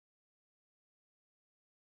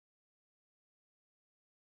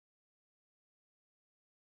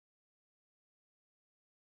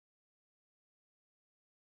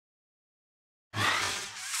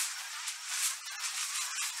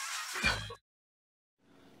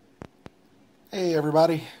Hey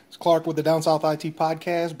everybody, it's Clark with the Down South IT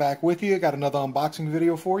Podcast, back with you. Got another unboxing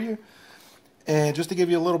video for you. And just to give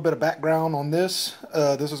you a little bit of background on this,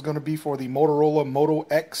 this is going to be for the Motorola Moto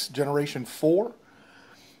X Generation 4.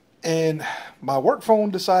 And my work phone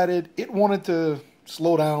decided it wanted to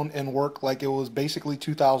slow down and work like it was basically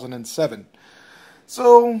 2007.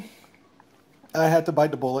 So I had to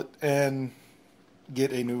bite the bullet and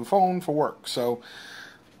get a new phone for work. So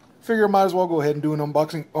figure I might as well go ahead and do an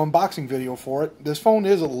unboxing video for it. This phone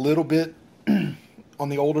is a little bit on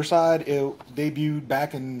the older side. It debuted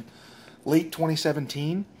back in late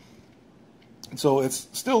 2017. So it's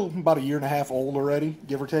still about a year and a half old already,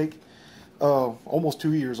 give or take. Almost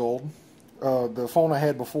 2 years old. The phone I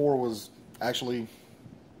had before was actually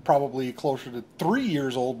probably closer to 3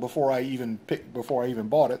 years old before I even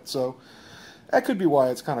bought it. So that could be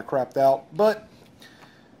why it's kind of crapped out, but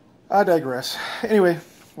I digress. Anyway,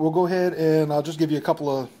 we'll go ahead and I'll just give you a couple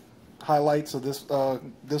of highlights of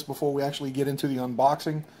this before we actually get into the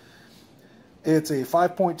unboxing. It's a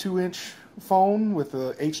 5.2 inch phone with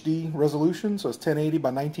a HD resolution, so it's 1080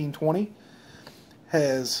 by 1920.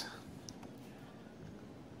 Has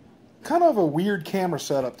kind of a weird camera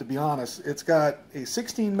setup, to be honest. It's got a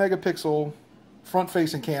 16 megapixel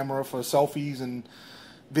front-facing camera for selfies and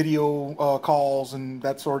video calls and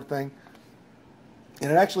that sort of thing. And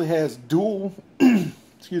it actually has dual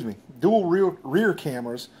rear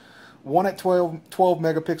cameras, one at 12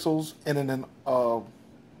 megapixels and then a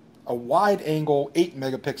wide angle 8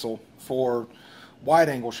 megapixel for wide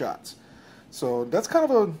angle shots. So that's kind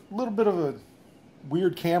of a little bit of a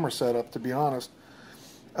weird camera setup, to be honest.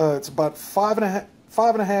 It's about five and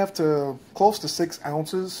a half to close to 6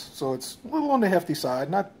 ounces, so it's a little on the hefty side,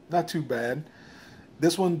 not too bad.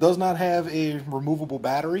 This one does not have a removable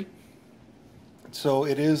battery, so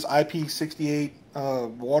it is IP68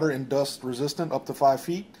 water and dust resistant up to 5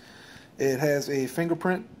 feet. It has a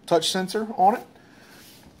fingerprint touch sensor on it.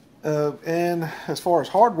 And as far as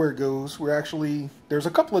hardware goes, there's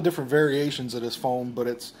a couple of different variations of this phone,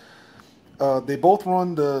 but they both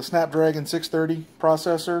run the Snapdragon 630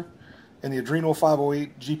 processor and the Adreno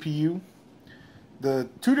 508 GPU. The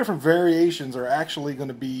two different variations are actually going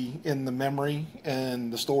to be in the memory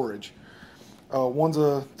and the storage. One's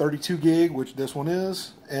a 32 gig, which this one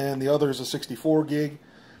is, and the other is a 64 gig.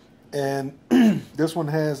 And this one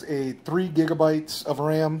has a 3 gigabytes of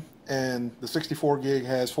RAM, and the 64 gig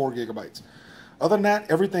has 4 gigabytes. Other than that,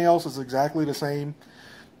 everything else is exactly the same.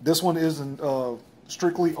 This one is a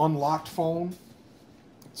strictly unlocked phone,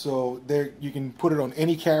 so you can put it on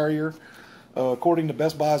any carrier. According to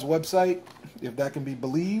Best Buy's website, if that can be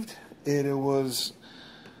believed, this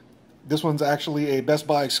one's actually a Best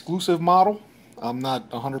Buy exclusive model. I'm not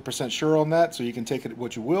 100% sure on that, so you can take it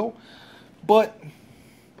what you will. But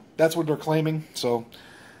that's what they're claiming. So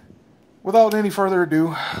without any further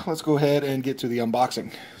ado, let's go ahead and get to the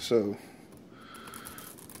unboxing. So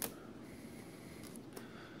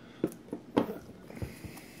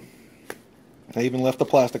I even left the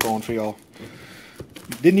plastic on for y'all.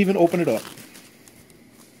 Didn't even open it up.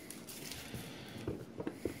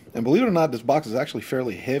 And believe it or not, this box is actually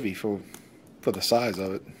fairly heavy for the size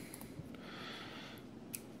of it.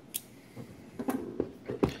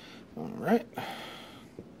 Alright.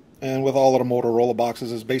 And with all of the Motorola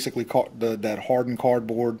boxes, it's basically that hardened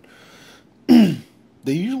cardboard. They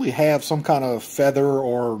usually have some kind of feather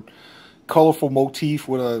or colorful motif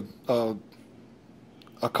with a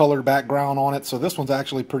colored background on it. So this one's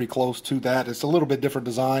actually pretty close to that. It's a little bit different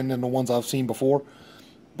design than the ones I've seen before,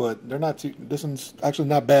 but they're not too. This one's actually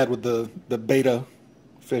not bad with the beta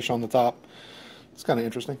fish on the top. It's kind of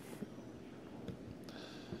interesting.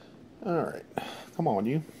 All right, come on,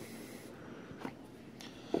 you.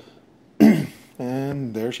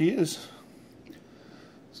 And there she is.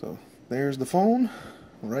 So there's the phone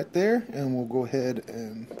right there, and we'll go ahead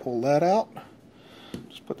and pull that out.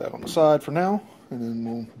 Just put that on the side for now, and then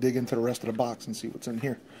we'll dig into the rest of the box and see what's in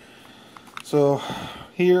here. So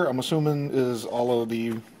here, I'm assuming, is all of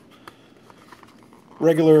the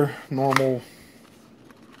regular, normal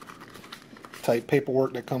type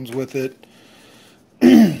paperwork that comes with it.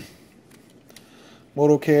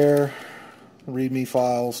 MotoCare, README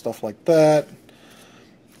files, stuff like that.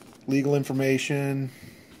 Legal information.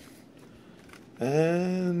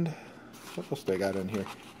 And what else they got in here?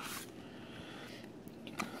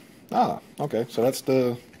 Ah, okay, so that's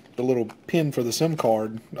the little pin for the SIM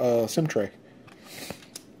card, SIM tray.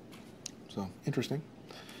 So, interesting.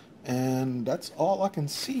 And that's all I can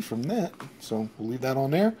see from that, so we'll leave that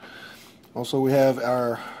on there. Also, we have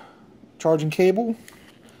our charging cable.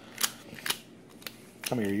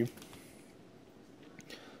 Come here, you.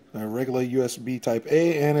 A regular USB Type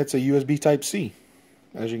A, and it's a USB Type C,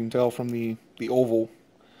 as you can tell from the oval.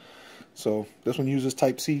 So this one uses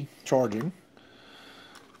Type C charging.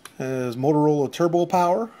 Has Motorola Turbo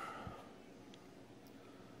Power.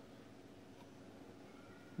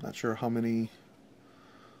 Not sure how many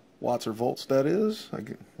watts or volts that is.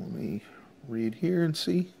 Let me read here and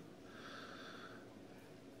see.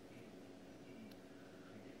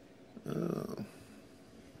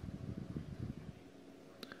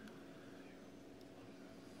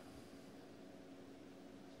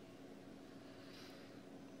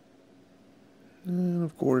 And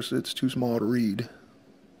of course it's too small to read.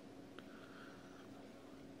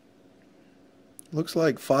 Looks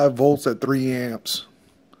like 5 volts at 3 amps.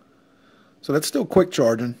 So that's still quick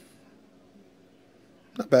charging.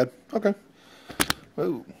 Not bad. Okay.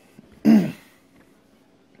 Oh.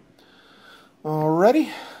 Alrighty.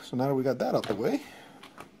 So now that we got that out the way,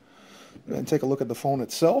 go ahead and take a look at the phone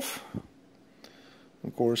itself.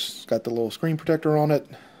 Of course, it's got the little screen protector on it.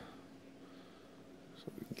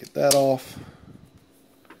 So we can get that off.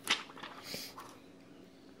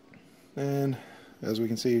 And as we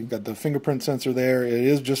can see, you've got the fingerprint sensor there. It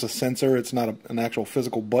is just a sensor. It's not an actual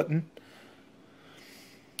physical button.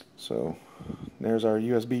 So there's our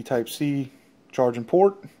USB Type-C charging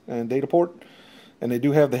port and data port. And they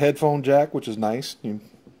do have the headphone jack, which is nice.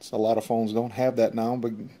 A lot of phones don't have that now,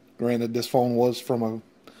 but granted, this phone was from a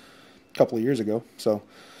couple of years ago. So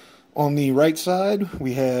on the right side,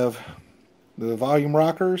 we have the volume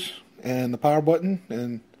rockers and the power button.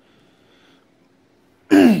 And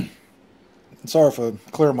sorry for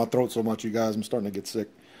clearing my throat so much, you guys. I'm starting to get sick.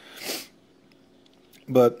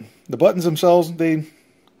 But the buttons themselves, they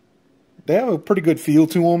have a pretty good feel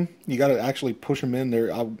to them. You got to actually push them in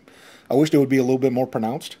there. I wish they would be a little bit more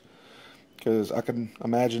pronounced, because I can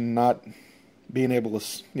imagine not being able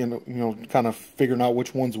to, you know, kind of figuring out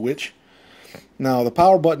which one's which. Now, the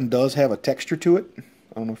power button does have a texture to it. I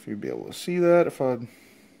don't know if you'd be able to see that. It's kind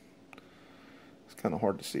of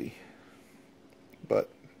hard to see. But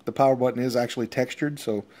the power button is actually textured,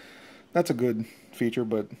 so that's a good feature,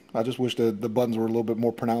 but I just wish the buttons were a little bit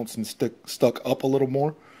more pronounced and stuck up a little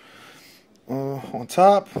more. On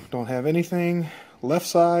top, don't have anything. Left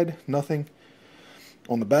side, nothing.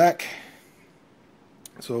 On the back,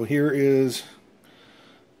 so this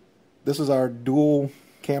is our dual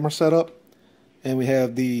camera setup, and we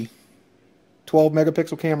have the 12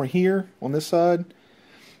 megapixel camera here on this side,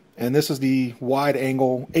 and this is the wide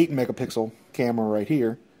angle 8 megapixel camera right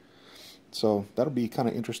here. So that'll be kind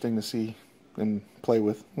of interesting to see and play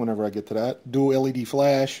with whenever I get to that. Dual LED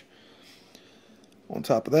flash. On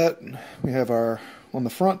top of that, we have on the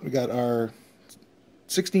front, we got our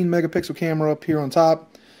 16 megapixel camera up here on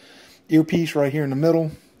top, earpiece right here in the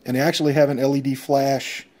middle, and they actually have an LED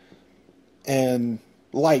flash and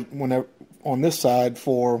light on this side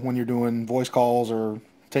for when you're doing voice calls or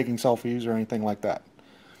taking selfies or anything like that.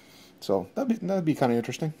 So that'd be kind of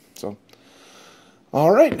interesting. So,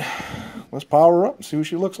 all right, let's power her up and see what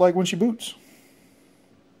she looks like when she boots.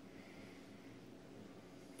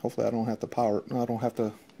 Hopefully I don't have to power it. No, I don't have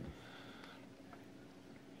to.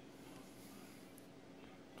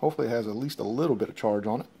 Hopefully it has at least a little bit of charge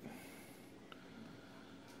on it.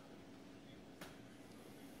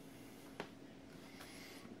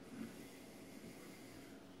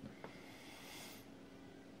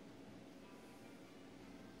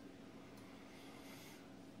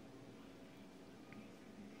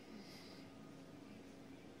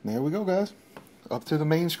 There we go, guys. Up to the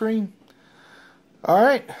main screen.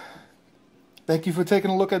 Alright. Thank you for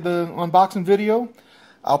taking a look at the unboxing video.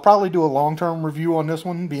 I'll probably do a long-term review on this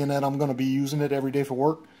one, being that I'm going to be using it every day for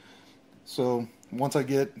work. So once I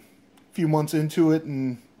get a few months into it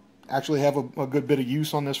and actually have a good bit of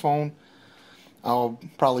use on this phone, I'll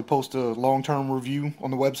probably post a long-term review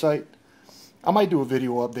on the website. I might do a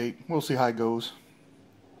video update. We'll see how it goes.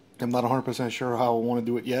 I'm not 100% sure how I want to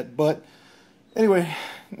do it yet, but anyway,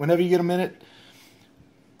 whenever you get a minute,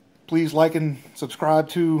 please like and subscribe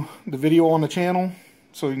to the video on the channel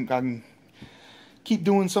so I can keep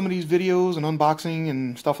doing some of these videos and unboxing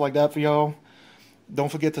and stuff like that for y'all. Don't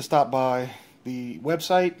forget to stop by the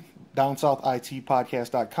website,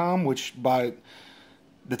 downsouthitpodcast.com, which by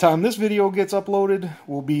the time this video gets uploaded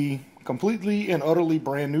will be completely and utterly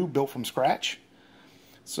brand new, built from scratch.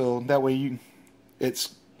 So that way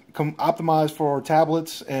it's optimized for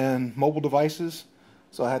tablets and mobile devices.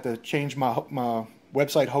 So I had to change my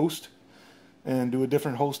website host and do a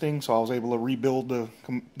different hosting, so I was able to rebuild the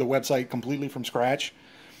website completely from scratch.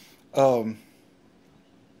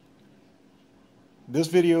 This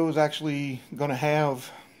video is actually going to have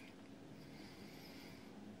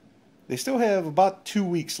They still have about 2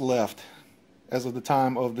 weeks left as of the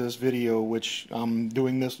time of this video, which I'm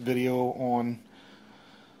doing this video on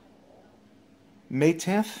May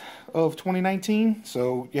 10th of 2019.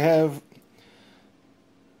 So you have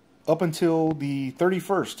up until the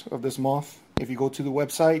 31st of this month. If you go to the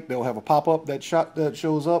website, they'll have a pop-up that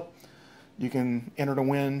shows up. You can enter to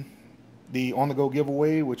win the on-the-go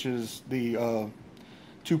giveaway, which is the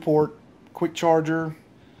 2-port quick charger,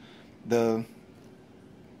 the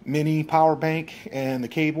mini power bank, and the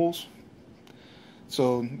cables.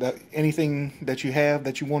 So that anything that you have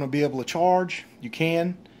that you want to be able to charge, you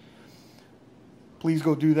can. Please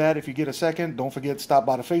go do that if you get a second. Don't forget to stop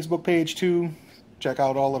by the Facebook page too. Check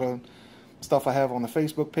out all of the stuff I have on the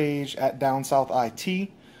Facebook page at Down South IT.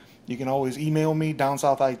 You can always email me,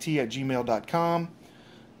 downsouthit@gmail.com.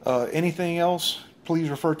 Anything else, please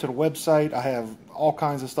refer to the website. I have all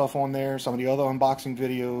kinds of stuff on there. Some of the other unboxing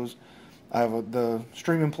videos. I have the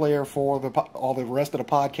streaming player for all the rest of the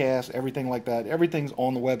podcast, everything like that. Everything's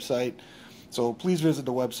on the website. So please visit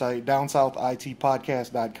the website,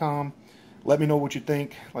 downsouthitpodcast.com. Let me know what you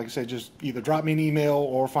think. Like I said, just either drop me an email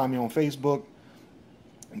or find me on Facebook.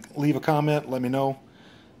 Leave a comment. Let me know.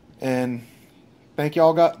 And thank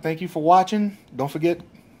you for watching. Don't forget,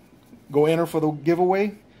 go enter for the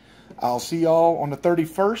giveaway. I'll see y'all on the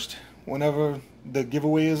 31st whenever the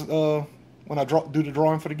giveaway is. When I do the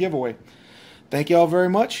drawing for the giveaway. Thank y'all very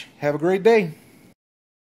much. Have a great day.